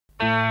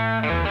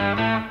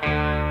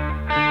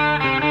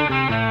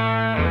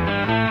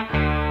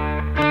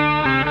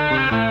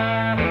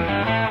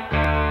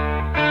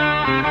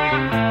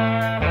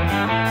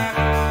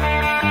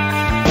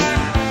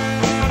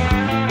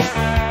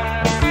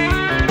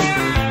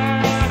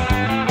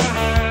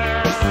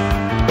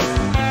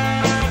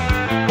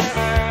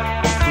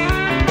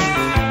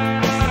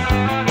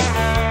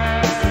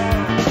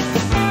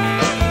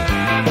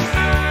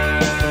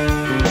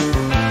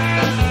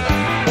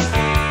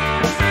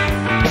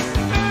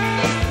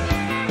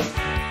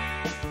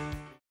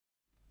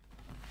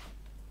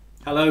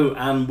Hello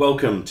and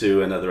welcome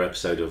to another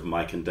episode of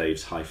Mike and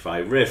Dave's Hi-Fi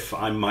Riff.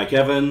 I'm Mike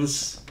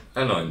Evans.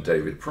 And I'm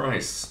David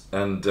Price.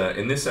 And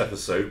in this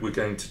episode we're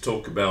going to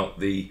talk about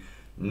the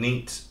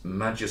neat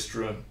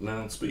Majistra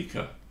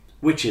loudspeaker.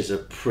 Which is a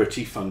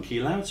pretty funky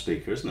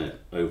loudspeaker, isn't it,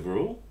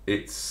 overall?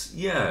 It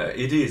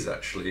is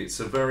actually. It's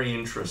a very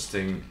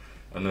interesting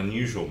and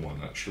unusual one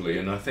actually,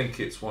 and I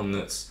think it's one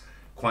that's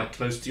quite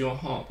close to your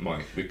heart,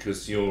 Mike,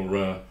 because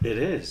you're It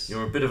is.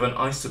 You're a bit of an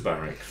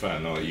Isobaric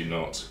fan, are you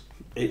not?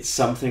 It's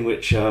something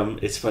which,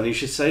 it's funny you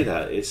should say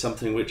that, it's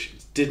something which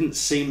didn't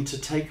seem to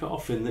take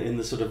off in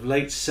the sort of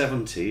late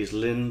 70s.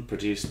 Linn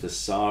produced the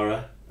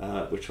Sara,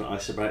 which were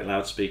Isobaric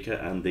loudspeaker,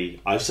 and the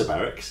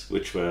Isobarics,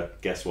 which were,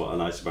 guess what, an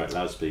Isobaric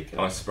loudspeaker.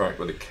 Isobaric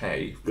with a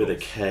K. With a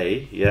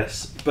K,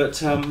 yes.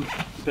 But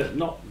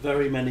not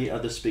very many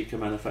other speaker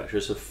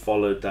manufacturers have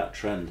followed that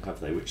trend,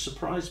 have they? Which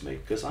surprised me,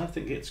 because I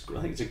think it's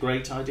a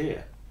great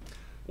idea.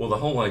 Well, the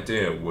whole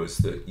idea was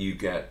that you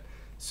get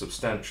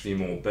substantially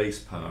more bass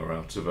power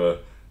out of a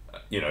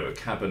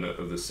cabinet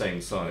of the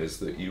same size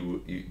that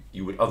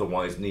you would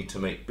otherwise need to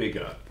make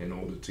bigger in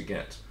order to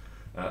get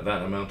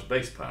that amount of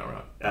bass power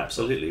out.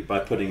 Absolutely, by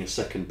putting a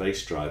second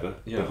bass driver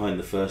behind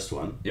the first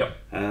one, Yep.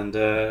 and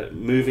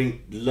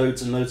moving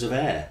loads and loads of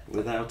air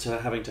without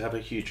having to have a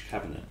huge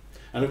cabinet.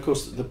 And of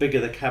course, the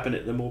bigger the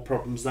cabinet, the more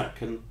problems that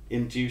can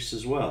induce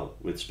as well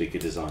with speaker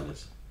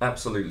designers.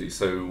 Absolutely.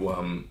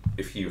 So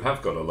if you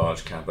have got a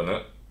large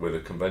cabinet with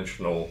a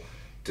conventional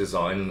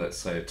design, let's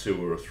say a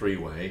 2 or a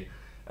 3-way,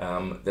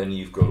 then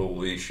you've got all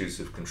the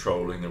issues of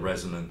controlling the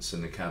resonance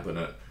in the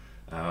cabinet,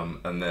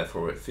 and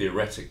therefore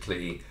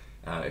theoretically,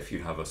 if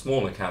you have a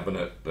smaller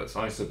cabinet that's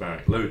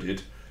isobaric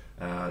loaded,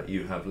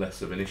 you have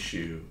less of an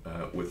issue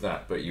with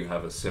that, but you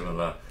have a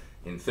similar,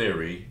 in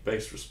theory,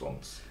 bass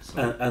response.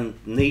 So. And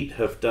Neat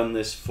have done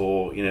this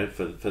for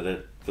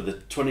the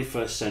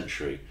 21st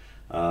century.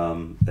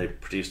 They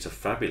produced a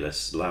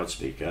fabulous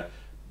loudspeaker,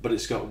 but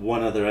it's got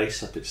one other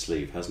ace up its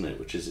sleeve, hasn't it?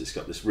 Which is it's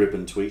got this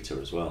ribbon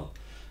tweeter as well,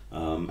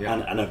 and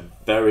a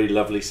very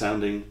lovely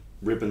sounding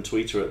ribbon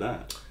tweeter at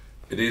that.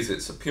 It is.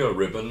 It's a pure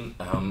ribbon,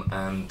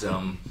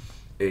 and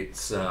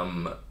it's.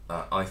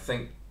 I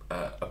think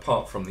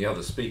apart from the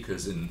other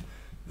speakers in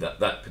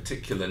that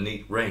particular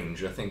Neat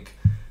range, I think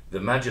the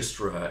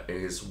Majistra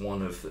is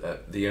one of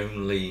the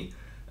only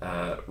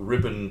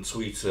ribbon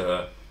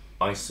tweeter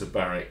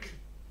isobaric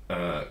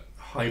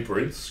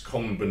hybrids,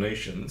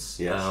 combinations.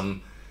 Yes.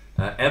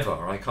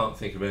 Ever. I can't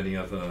think of any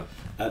other.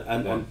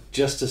 And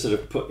just to sort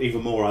of put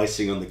even more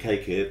icing on the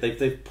cake here,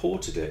 they've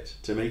ported it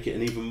to make it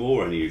an even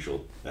more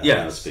unusual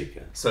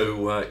loudspeaker.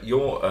 So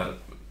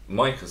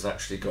Mike has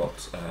actually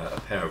got a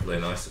pair of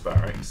Linn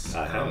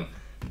Isobarics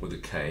with a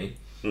K,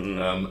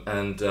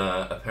 and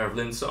a pair of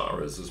Linn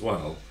Saras as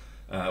well,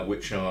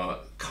 which are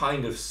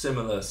kind of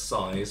similar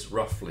size,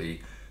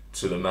 roughly,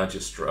 to the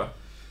Majistra.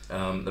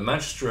 The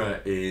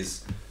Majistra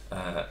is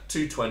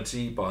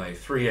 220 by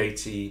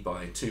 380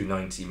 by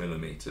 290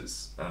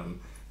 millimeters,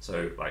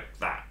 so like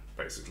that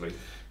basically.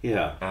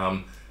 Yeah.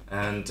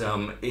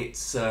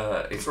 It's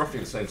roughly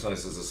the same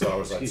size as the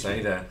Saras, I'd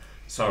say. Their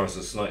Saras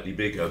are slightly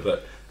bigger,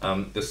 but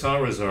the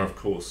Saras are of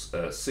course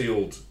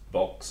sealed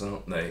box,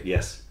 aren't they?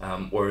 Yes.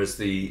 Whereas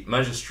the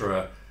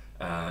Majistra,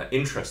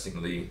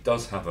 interestingly,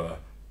 does have a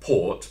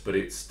port, but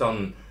it's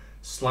done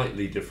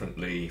slightly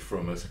differently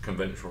from a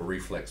conventional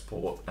reflex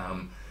port.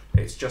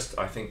 It's just,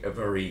 I think, a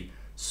very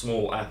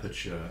small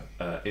aperture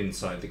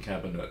inside the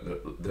cabinet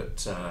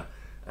that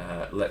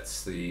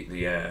lets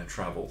the air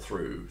travel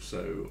through,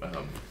 so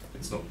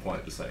it's not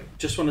quite the same.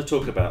 Just want to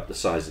talk about the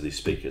size of these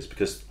speakers,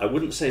 because I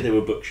wouldn't say they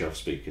were bookshelf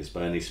speakers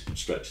by any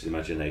stretch of the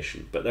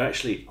imagination, but they're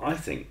actually, I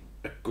think,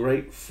 a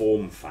great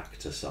form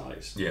factor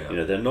size.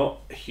 Yeah. They're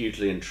not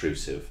hugely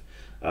intrusive.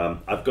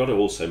 I've got to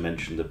also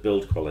mention the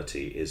build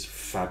quality is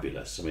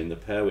fabulous. I mean, the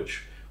pair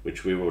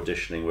which we were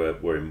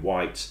auditioning were in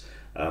white.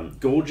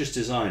 Gorgeous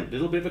design, a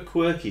little bit of a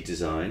quirky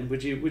design.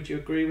 Would you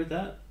agree with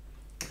that?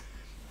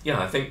 Yeah,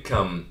 I think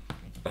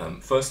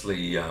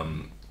firstly,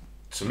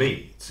 to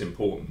me, it's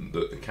important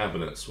that the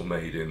cabinets were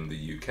made in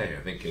the UK.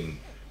 I think in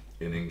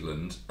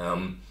England,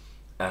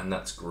 and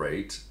that's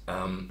great.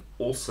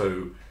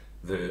 Also,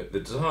 the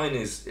design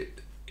it's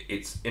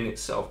in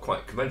itself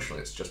quite conventional.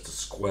 It's just a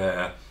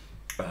square,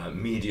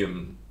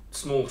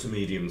 small to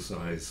medium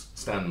size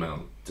stand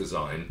mount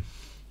design.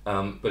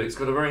 But it's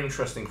got a very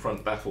interesting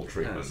front baffle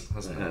treatment,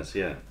 hasn't it? It has,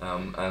 yeah.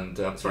 And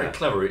it's very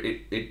clever.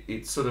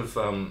 It sort of...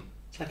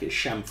 it's like it's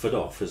chamfered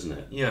off, isn't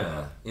it?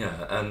 Yeah,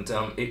 and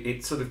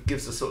it sort of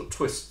gives a sort of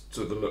twist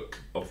to the look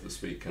of the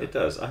speaker. It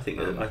does. I think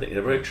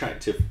they're very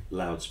attractive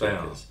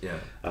loudspeakers. They are,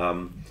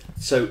 yeah.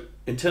 So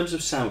in terms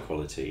of sound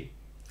quality,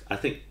 I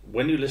think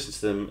when you listen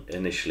to them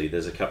initially,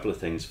 there's a couple of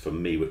things for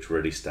me which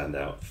really stand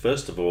out.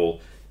 First of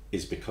all,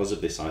 is because of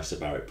this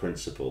isobaric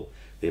principle,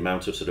 the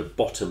amount of sort of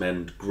bottom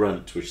end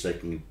grunt which they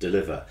can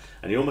deliver,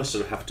 and you almost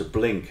sort of have to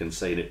blink and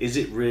say, is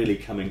it really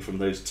coming from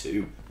those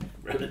two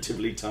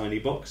relatively tiny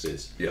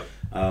boxes? Yeah.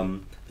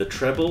 The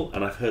treble,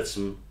 and I've heard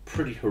some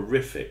pretty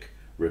horrific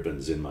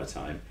ribbons in my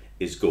time,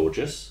 is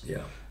gorgeous.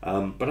 Yeah.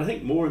 But I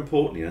think more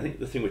importantly, I think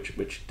the thing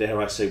which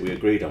dare I say we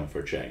agreed on for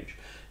a change,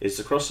 is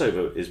the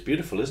crossover is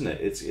beautiful, isn't it?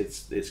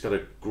 It's got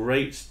a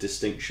great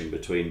distinction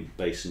between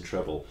bass and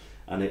treble,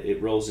 and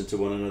it rolls into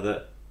one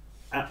another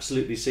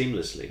absolutely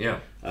seamlessly. Yeah.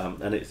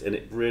 And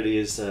it really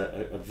is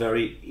a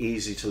very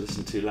easy to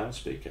listen to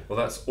loudspeaker. Well,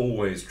 that's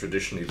always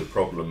traditionally the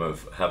problem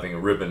of having a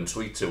ribbon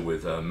tweeter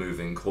with a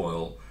moving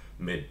coil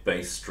mid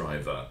bass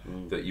driver,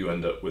 that you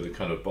end up with a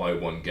kind of buy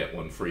one get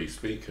one free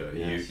speaker.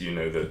 Yes. You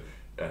know, the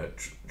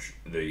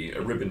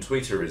ribbon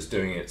tweeter is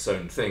doing its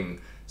own thing,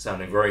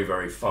 sounding very,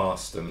 very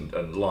fast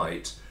and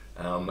light,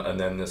 and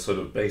then the sort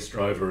of bass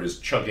driver is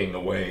chugging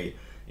away,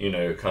 you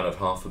know, kind of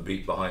half a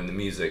beat behind the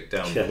music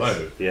down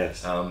below.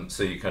 Yes.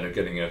 So you're kind of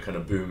getting a kind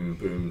of boom,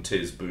 boom,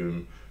 tiz,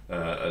 boom,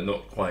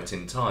 not quite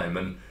in time.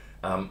 And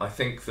I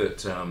think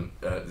that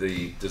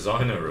the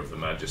designer of the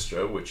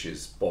Majistra, which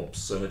is Bob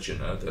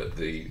Surgener,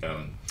 the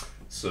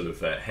sort of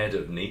head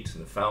of Neat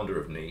and the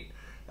founder of Neat,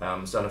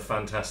 has done a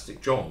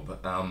fantastic job.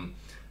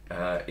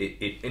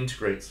 It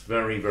integrates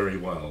very, very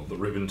well. The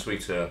ribbon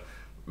tweeter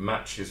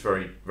matches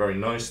very, very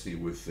nicely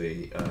with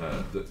the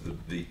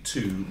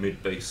two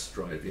mid bass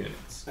drive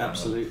units.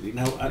 Absolutely.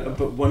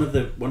 But one of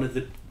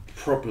the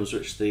problems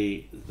which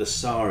the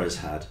Saras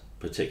had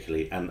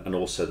particularly, and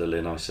also the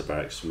Linn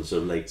Isobarics from the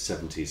sort of late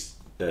 70s,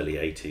 early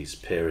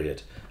 80s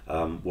period,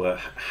 were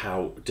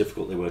how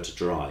difficult they were to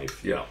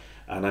drive. Yeah.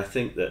 And I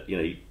think that, you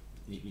know,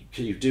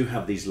 you do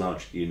have these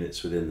large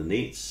units within the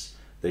Neats.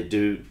 They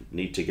do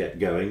need to get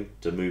going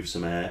to move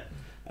some air,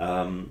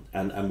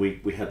 and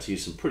we had to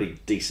use some pretty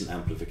decent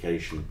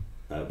amplification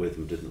with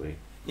them, didn't we?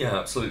 Yeah,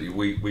 absolutely.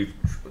 We've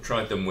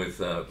tried them with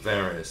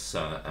various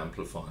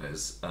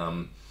amplifiers.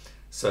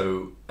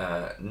 So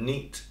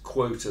Neat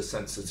quote a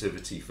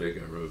sensitivity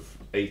figure of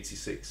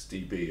 86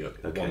 dB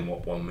at 1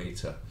 watt 1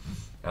 meter,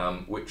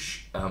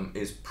 which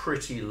is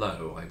pretty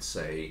low, I'd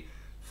say,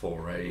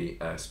 for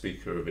a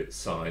speaker of its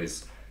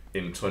size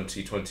in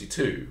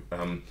 2022.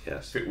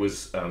 Yes. If it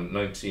was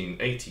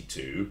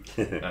 1982,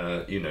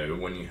 you know,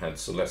 when you had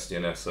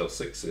Celestion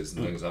SL6s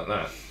and things like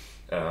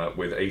that,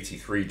 with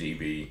 83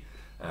 dB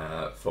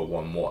for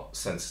 1 watt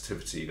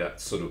sensitivity,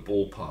 that sort of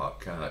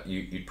ballpark,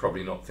 you'd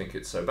probably not think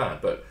it's so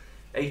bad. But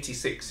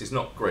 86 is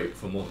not great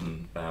for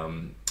modern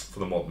for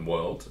the modern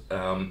world,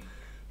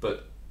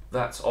 but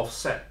that's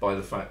offset by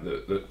the fact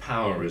that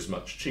power is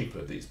much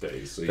cheaper these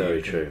days. So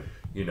Very true.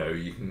 You know,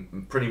 you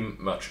can pretty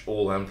much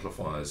all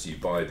amplifiers you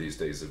buy these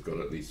days have got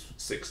at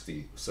least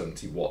 60,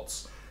 70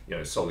 watts, you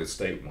know, solid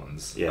state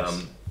ones.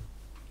 Yes.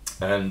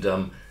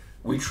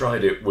 We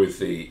tried it with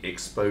the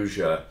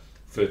Exposure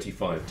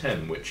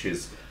 3510, which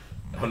is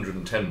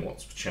 110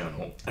 watts per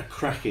channel. A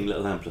cracking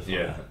little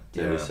amplifier,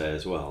 dare we say,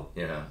 as well.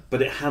 Yeah.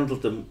 But it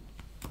handled them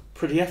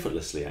pretty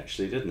effortlessly,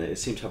 actually, didn't it? It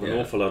seemed to have an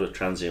awful lot of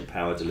transient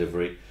power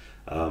delivery.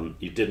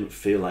 You didn't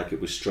feel like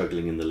it was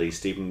struggling in the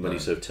least, even when you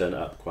sort of turn it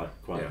up quite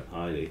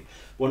highly.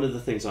 One of the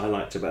things I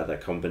liked about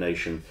that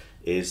combination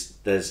is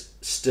there's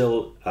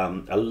still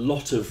a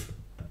lot of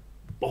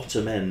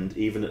bottom end,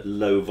 even at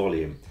low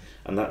volume,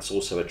 and that's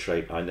also a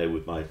trait I know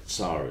with my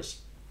Saras.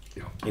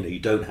 Yeah. You know, you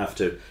don't have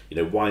to, you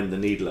know, wind the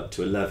needle up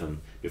to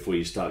 11 before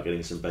you start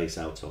getting some bass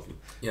out of them.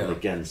 Yeah. And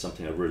again,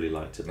 something I really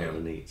liked about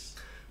the Neats.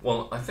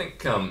 Well, I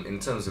think in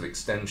terms of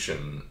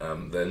extension,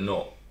 they're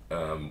not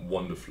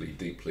wonderfully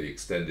deeply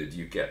extended.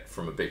 You get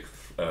from a big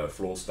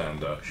floor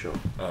stander. Sure.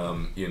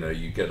 You know,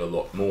 you get a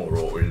lot more,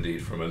 or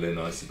indeed from a Linn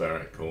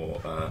Isobarik or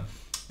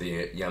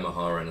the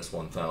Yamaha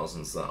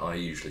NS1000s that I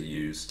usually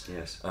use.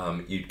 Yes.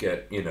 You'd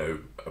get, you know,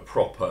 a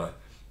proper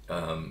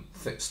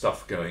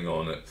stuff going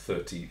on at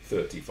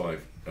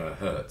 35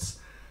 hertz.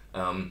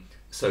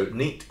 So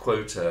Neat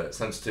quote a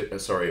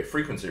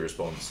frequency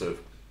response of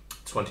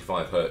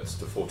 25 hertz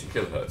to 40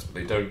 kilohertz, but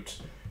they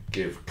don't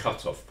give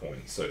cut-off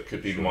points, so it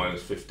could be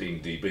minus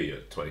 15 dB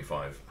at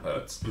 25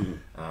 hertz. You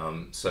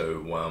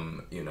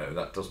know,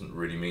 that doesn't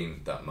really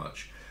mean that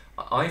much.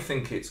 I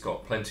think it's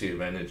got plenty of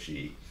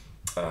energy,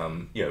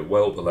 you know,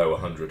 well below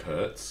 100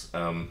 hertz,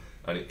 and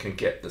it can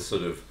get the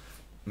sort of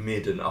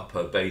mid and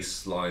upper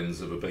bass lines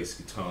of a bass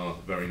guitar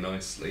very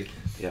nicely.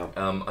 Yeah.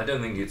 I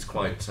don't think it's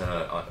quite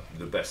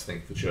the best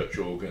thing for church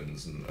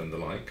organs and the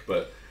like,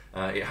 but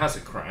it has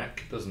a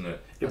crack, doesn't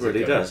it? It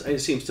really does.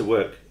 It seems to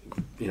work,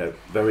 you know,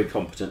 very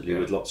competently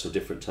with lots of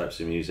different types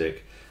of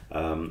music.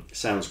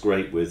 Sounds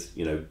great with,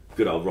 you know,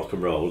 good old rock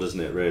and roll, doesn't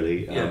it,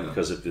 really?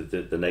 Because of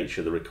the nature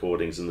of the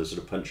recordings and the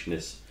sort of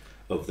punchiness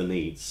of the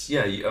Neats.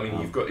 Yeah, I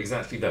mean, you've got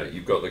exactly that.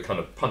 You've got the kind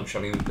of punch. I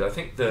mean, I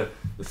think the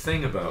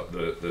thing about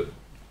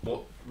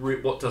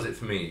what does it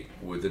for me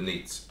with the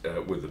Neats,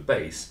 with the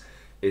bass,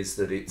 is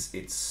that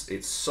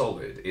it's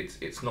solid.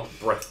 It's not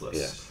breathless.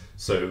 Yes.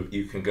 So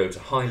you can go to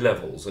high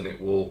levels and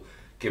it will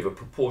give a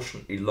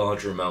proportionately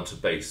larger amount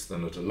of bass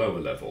than at a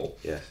lower level.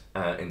 Yes.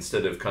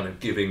 Instead of kind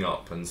of giving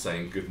up and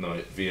saying good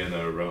night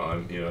Vienna,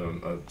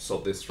 I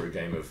sod this for a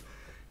game of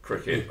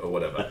cricket or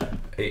whatever.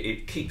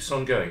 It keeps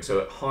on going.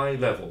 So at high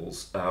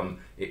levels,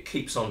 it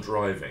keeps on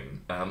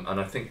driving, and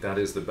I think that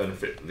is the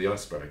benefit of the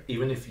Isobaric.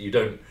 Even if you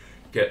don't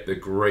get the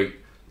great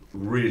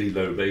really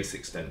low bass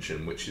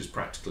extension, which is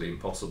practically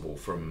impossible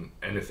from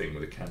anything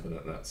with a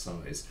cabinet that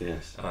size.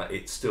 Yes.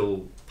 It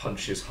still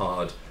punches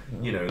hard,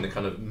 you know, in the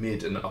kind of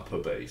mid and upper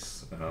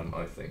bass,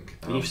 I think.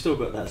 You've still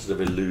got that sort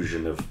of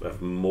illusion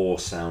of more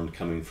sound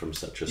coming from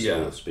such a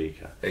small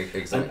speaker.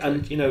 Exactly.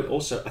 And you know,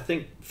 also, I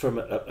think from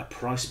a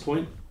price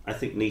point, I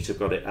think Neat have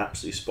got it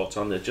absolutely spot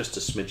on. They're just a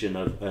smidgen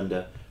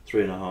under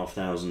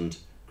 £3,500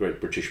 Great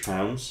British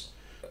pounds.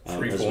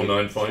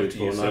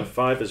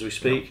 3495 as we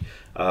speak.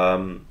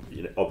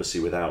 You know, obviously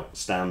without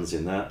stands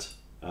in that.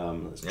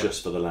 That's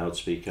just for the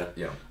loudspeaker.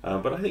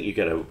 But I think you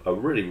get a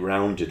really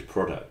rounded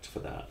product for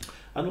that.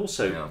 And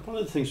also, one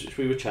of the things which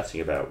we were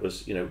chatting about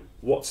was, you know,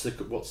 what's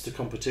the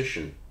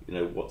competition? You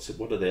know,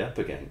 what are they up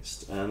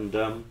against? And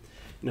you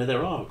know,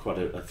 there are quite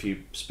a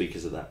few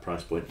speakers at that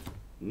price point.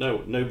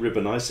 No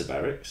ribbon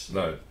Isobarics.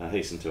 No, I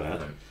hasten to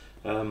add.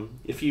 No.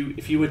 If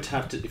you were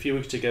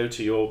to go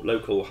to your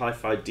local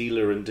hi-fi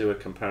dealer and do a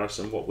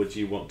comparison, what would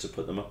you want to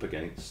put them up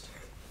against?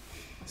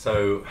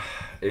 So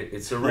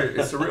it's a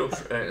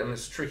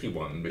tricky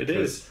one, because it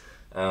is.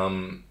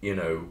 You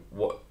know,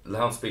 what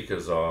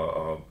loudspeakers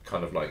are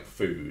kind of like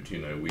food. You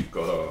know, we've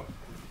got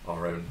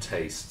our own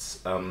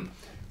tastes. It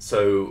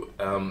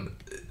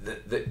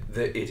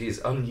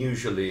is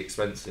unusually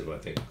expensive, I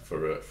think,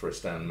 for a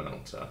stand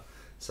mounter.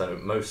 So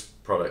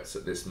most products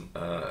at this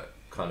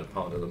kind of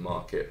part of the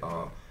market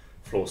are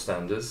floor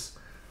standers,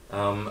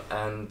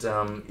 and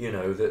you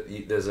know,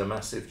 that there's a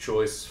massive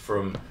choice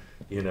from,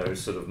 you know,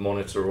 sort of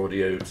monitor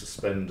audio to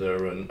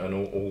spender and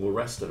all the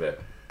rest of it.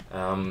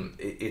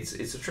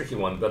 It's a tricky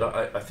one, but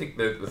I think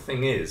the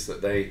thing is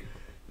that they,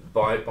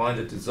 by their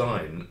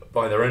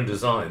own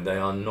design,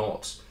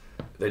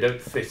 they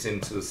don't fit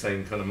into the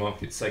same kind of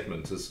market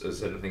segment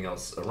as anything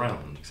else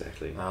around.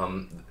 Exactly.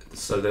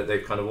 So that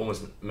they've kind of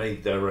almost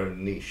made their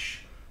own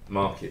niche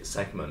market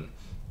segment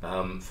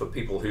for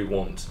people who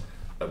want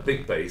a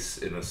big bass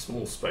in a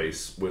small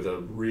space with a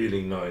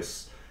really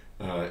nice,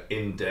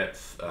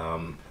 in-depth,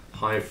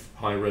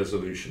 high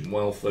resolution,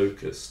 well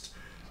focused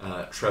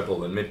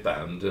treble and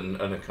mid-band, and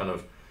a kind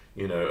of,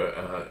 you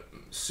know,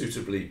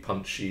 suitably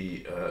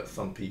punchy,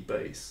 thumpy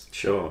bass.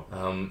 Sure.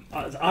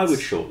 I would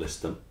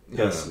shortlist them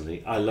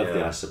personally. I love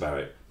the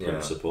Isobaric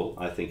principle.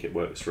 I think it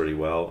works really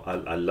well.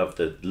 I love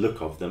the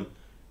look of them.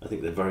 I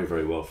think they're very,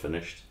 very well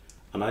finished,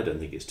 and I don't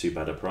think it's too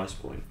bad a price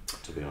point,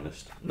 to be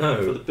honest.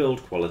 No, for the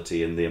build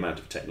quality and the amount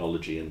of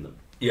technology in them.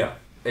 Yeah,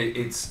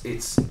 it's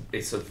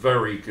a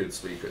very good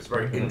speaker. It's a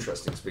very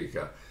interesting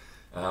speaker.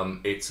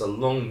 It's a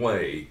long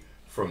way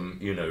from,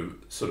 you know,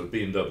 sort of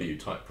B&W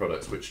type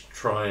products which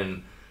try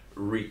and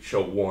reach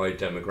a wide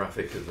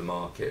demographic of the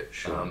market.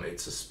 Sure.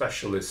 It's a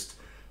specialist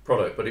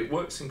product, but it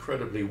works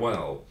incredibly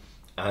well,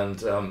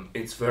 and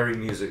it's very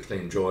musically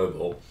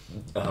enjoyable.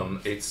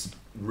 It's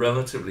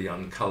relatively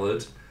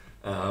uncoloured.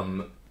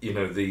 You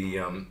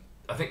know,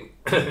 I think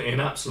in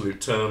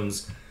absolute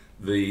terms,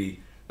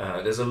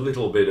 there's a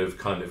little bit of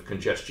kind of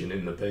congestion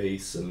in the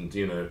bass, and,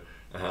 you know,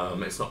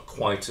 it's not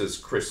quite as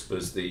crisp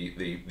as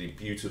the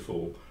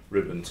beautiful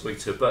ribbon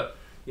tweeter, but,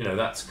 you know,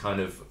 that's kind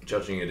of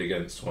judging it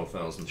against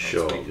 £12,000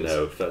 Sure, speakers.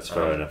 no, that's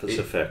fair enough. It's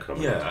a fair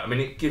comment. Yeah, I mean,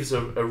 it gives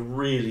a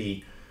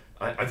really...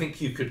 I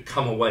think you could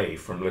come away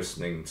from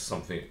listening to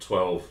something at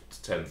 £12,000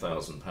 to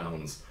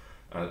 £10,000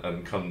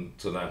 and come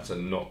to that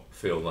and not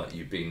feel like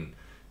you've been,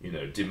 you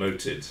know,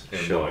 demoted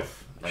in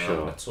life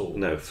at all.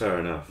 No, fair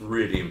enough.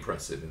 Really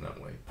impressive in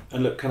that way.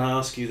 And look, can I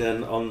ask you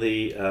then, on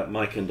the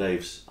Mike and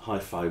Dave's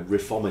hi-fi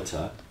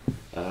riffometer,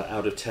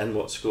 out of 10,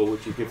 what score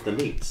would you give the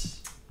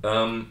Neats?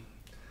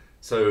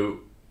 So,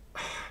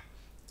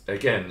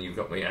 again, you've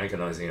got me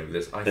agonising over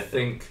this. I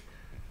think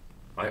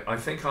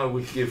I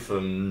would give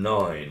them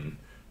 9,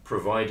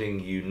 providing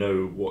you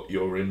know what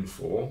you're in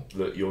for,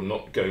 that you're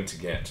not going to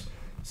get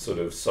sort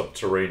of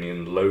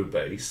subterranean low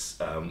bass,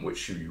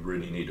 which you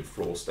really need a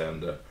floor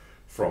stander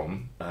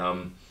from.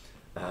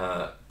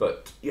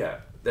 But yeah,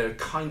 they're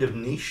kind of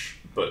niche,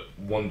 but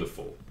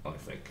wonderful, I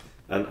think.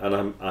 And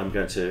I'm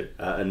going to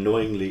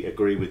annoyingly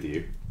agree with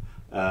you,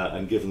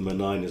 and give them a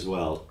 9 as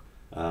well.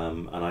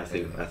 And I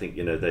think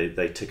you know,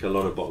 they tick a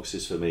lot of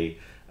boxes for me.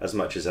 As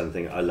much as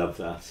anything, I love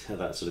that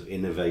sort of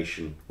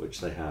innovation which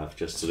they have,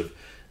 just sort of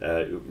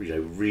you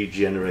know,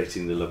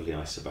 regenerating the lovely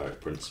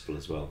Isobaric principle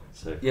as well.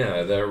 So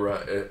yeah, they're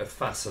a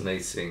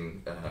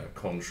fascinating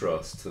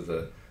contrast to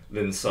the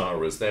Linn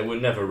Saras. They were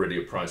never really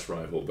a price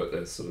rival, but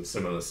they're sort of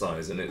similar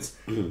size, and it's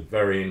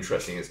very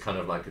interesting. It's kind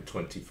of like a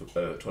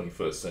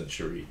 21st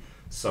century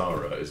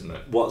Sara, isn't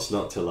it? What's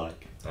not to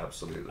like?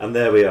 Absolutely. And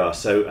there we are.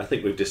 So I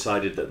think we've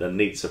decided that the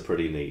Neats are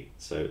pretty neat.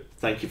 So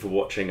thank you for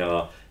watching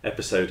our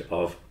episode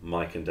of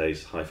Mike and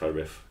Dave's Hi-Fi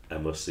Riff,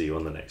 and we'll see you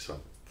on the next one.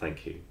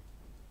 Thank you.